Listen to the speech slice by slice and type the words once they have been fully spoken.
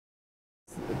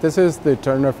This is the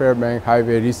Turner-Fairbank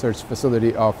Highway Research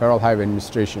Facility of Federal Highway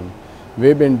Administration.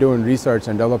 We've been doing research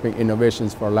and developing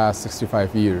innovations for the last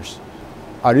 65 years.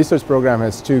 Our research program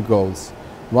has two goals.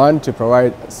 One, to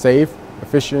provide safe,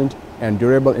 efficient, and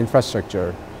durable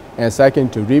infrastructure. And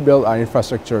second, to rebuild our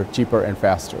infrastructure cheaper and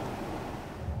faster.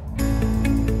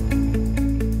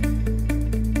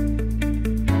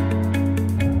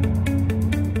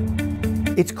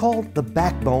 It's called the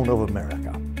backbone of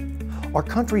America. Our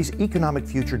country's economic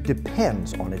future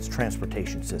depends on its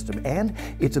transportation system and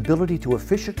its ability to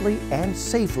efficiently and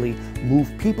safely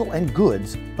move people and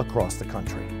goods across the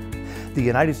country. The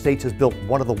United States has built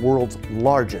one of the world's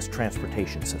largest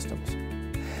transportation systems.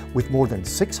 With more than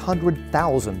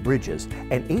 600,000 bridges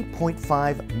and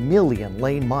 8.5 million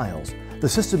lane miles, the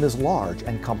system is large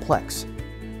and complex.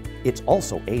 It's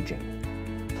also aging.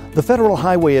 The Federal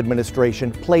Highway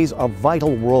Administration plays a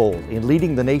vital role in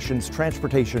leading the nation's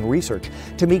transportation research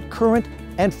to meet current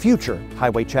and future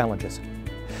highway challenges.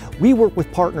 We work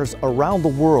with partners around the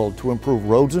world to improve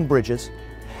roads and bridges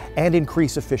and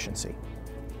increase efficiency.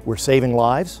 We're saving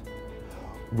lives,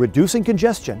 reducing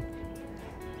congestion,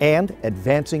 and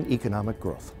advancing economic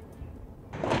growth.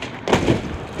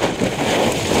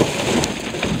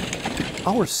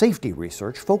 Our safety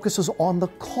research focuses on the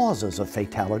causes of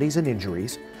fatalities and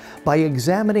injuries by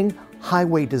examining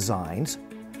highway designs,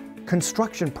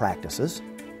 construction practices,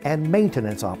 and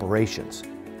maintenance operations.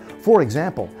 For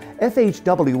example,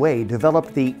 FHWA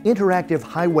developed the Interactive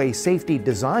Highway Safety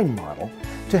Design Model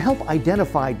to help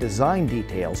identify design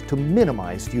details to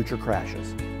minimize future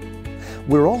crashes.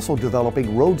 We're also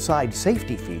developing roadside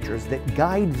safety features that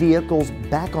guide vehicles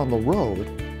back on the road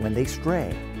when they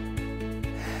stray.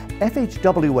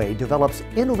 FHWA develops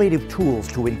innovative tools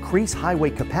to increase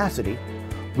highway capacity,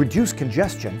 reduce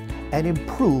congestion, and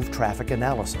improve traffic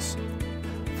analysis.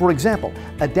 For example,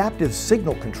 adaptive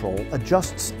signal control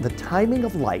adjusts the timing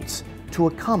of lights to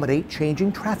accommodate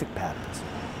changing traffic patterns.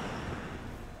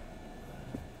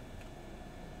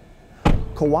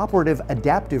 Cooperative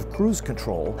adaptive cruise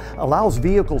control allows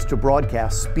vehicles to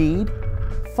broadcast speed,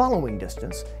 following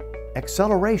distance,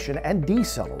 acceleration and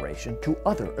deceleration to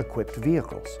other equipped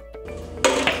vehicles.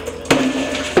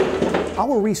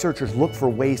 Our researchers look for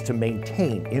ways to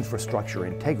maintain infrastructure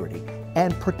integrity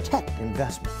and protect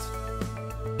investments.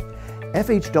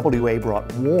 FHWA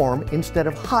brought warm instead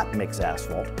of hot mix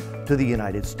asphalt to the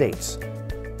United States.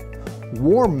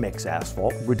 Warm mix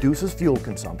asphalt reduces fuel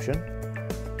consumption,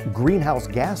 greenhouse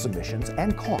gas emissions,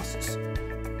 and costs.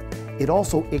 It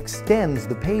also extends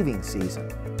the paving season.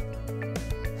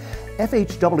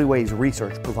 FHWA's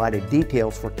research provided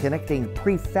details for connecting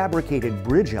prefabricated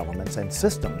bridge elements and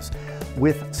systems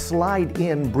with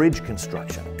slide-in bridge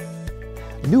construction.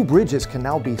 New bridges can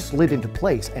now be slid into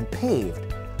place and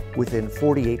paved within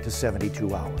 48 to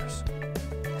 72 hours.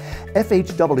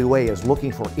 FHWA is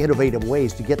looking for innovative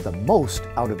ways to get the most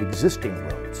out of existing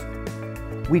roads.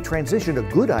 We transitioned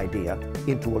a good idea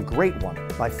into a great one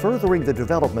by furthering the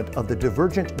development of the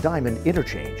Divergent Diamond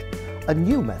Interchange, a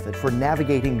new method for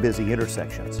navigating busy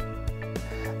intersections.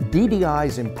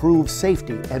 DDIs improve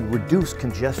safety and reduce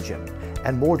congestion,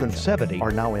 and more than 70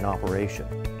 are now in operation.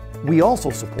 We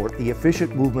also support the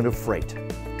efficient movement of freight.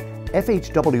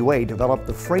 FHWA developed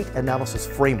the Freight Analysis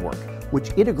Framework,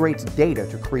 which integrates data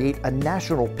to create a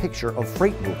national picture of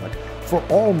freight movement for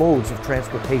all modes of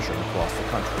transportation across the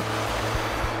country.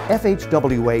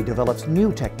 FHWA develops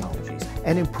new technologies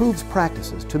and improves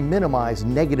practices to minimize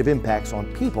negative impacts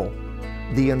on people,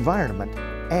 the environment,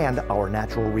 and our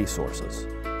natural resources.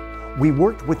 We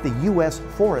worked with the U.S.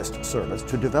 Forest Service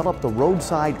to develop the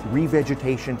Roadside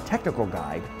Revegetation Technical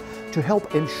Guide to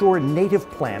help ensure native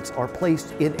plants are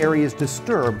placed in areas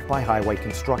disturbed by highway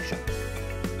construction.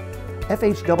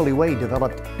 FHWA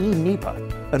developed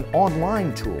eNEPA, an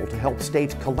online tool to help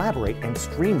states collaborate and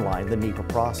streamline the NEPA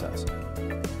process.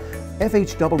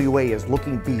 FHWA is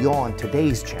looking beyond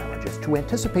today's challenges to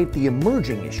anticipate the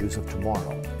emerging issues of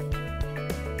tomorrow.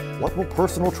 What will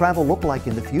personal travel look like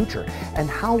in the future, and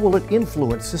how will it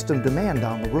influence system demand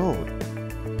down the road?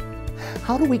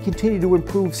 How do we continue to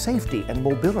improve safety and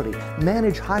mobility,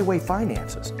 manage highway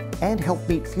finances, and help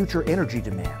meet future energy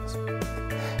demands?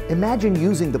 Imagine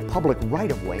using the public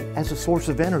right-of-way as a source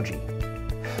of energy.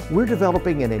 We're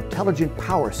developing an intelligent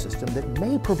power system that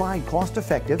may provide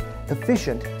cost-effective,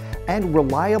 efficient, and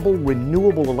reliable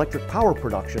renewable electric power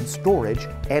production, storage,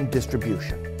 and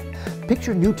distribution.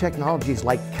 Picture new technologies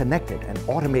like connected and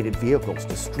automated vehicles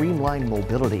to streamline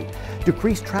mobility,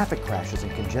 decrease traffic crashes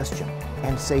and congestion,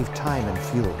 and save time and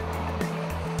fuel.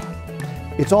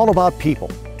 It's all about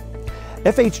people.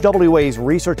 FHWA's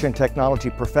research and technology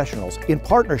professionals, in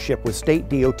partnership with state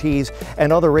DOTs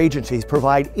and other agencies,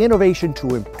 provide innovation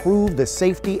to improve the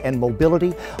safety and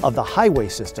mobility of the highway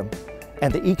system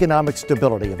and the economic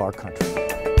stability of our country.